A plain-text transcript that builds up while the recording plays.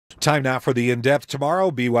Time now for the In-Depth.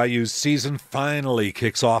 Tomorrow, BYU's season finally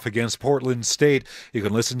kicks off against Portland State. You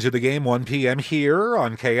can listen to the game 1 p.m. here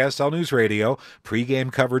on KSL Newsradio.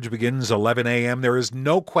 Pre-game coverage begins 11 a.m. There is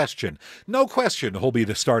no question who'll be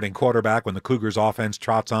the starting quarterback when the Cougars' offense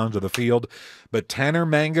trots onto the field. But Tanner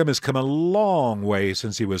Mangum has come a long way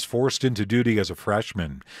since he was forced into duty as a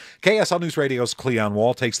freshman. KSL Newsradio's Cleon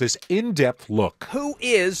Wall takes this in-depth look. Who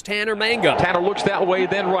is Tanner Mangum? Tanner looks that way,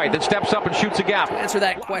 then right, then steps up and shoots a gap. To answer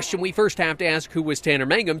that question, we first have to ask who was Tanner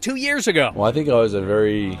Mangum 2 years ago. Well, I think I was a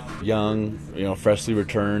very young, freshly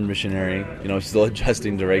returned missionary, still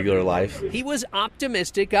adjusting to regular life. He was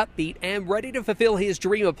optimistic, upbeat, and ready to fulfill his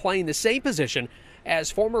dream of playing the same position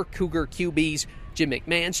as former Cougar QBs Jim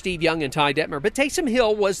McMahon, Steve Young, and Ty Detmer. But Taysom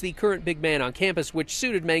Hill was the current big man on campus, which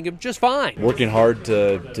suited Mangum just fine. Working hard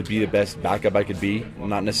to be the best backup I could be,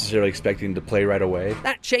 not necessarily expecting to play right away.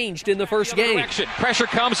 That changed in the first game. Pressure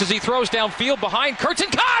comes as he throws downfield behind Kurtz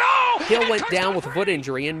and caught. Oh! Hill went down with a foot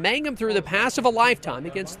injury, and Mangum threw the pass of a lifetime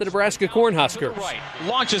against the Nebraska Cornhuskers. Right.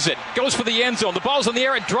 Launches it, goes for the end zone. The ball's in the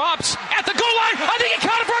air, it drops at the goal line. I think he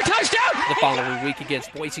caught it for a touchdown. The following week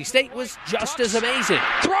against Boise State was just as amazing.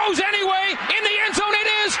 Throws anyway, in the end zone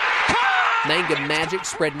it is. Mangum magic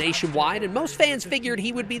spread nationwide, and most fans figured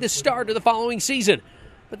he would be the starter the following season.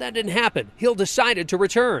 But that didn't happen. Hill decided to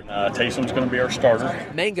return. Taysom's going to be our starter.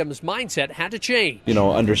 Mangum's mindset had to change.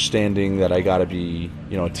 Understanding that I got to be,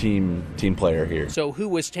 a team player here. So who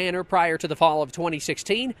was Tanner prior to the fall of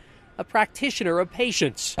 2016? A practitioner of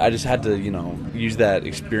patience. I just had to, use that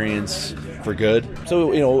experience for good.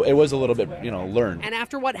 So, it was a little bit, learned. And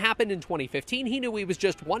after what happened in 2015, he knew he was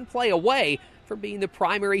just one play away from being the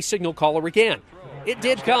primary signal caller again. It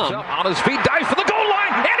did come. On his feet, dives for the goal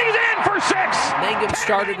line, and he's in for 6. Mangum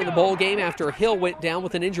started in the bowl game after Hill went down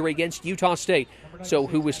with an injury against Utah State. So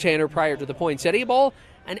who was Tanner prior to the Poinsettia Bowl?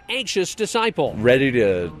 An anxious disciple. Ready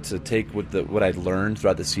to take what I'd learned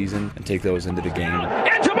throughout the season and take those into the game.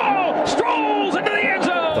 And Jamal strolls into the end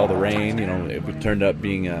zone. With all the rain, it turned up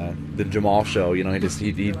being the Jamal show.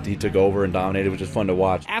 He took over and dominated, which was fun to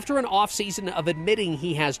watch. After an offseason of admitting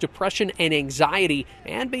he has depression and anxiety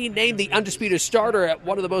and being named the undisputed starter at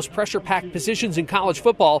one of the most pressure-packed positions in college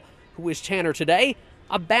football, who is Tanner today?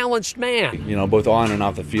 A balanced man. Both on and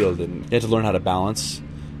off the field, and you have to learn how to balance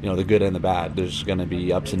the good and the bad. There's going to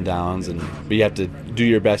be ups and downs, but you have to do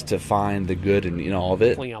your best to find the good in all of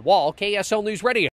it. Cleon Wall, KSL News Radio.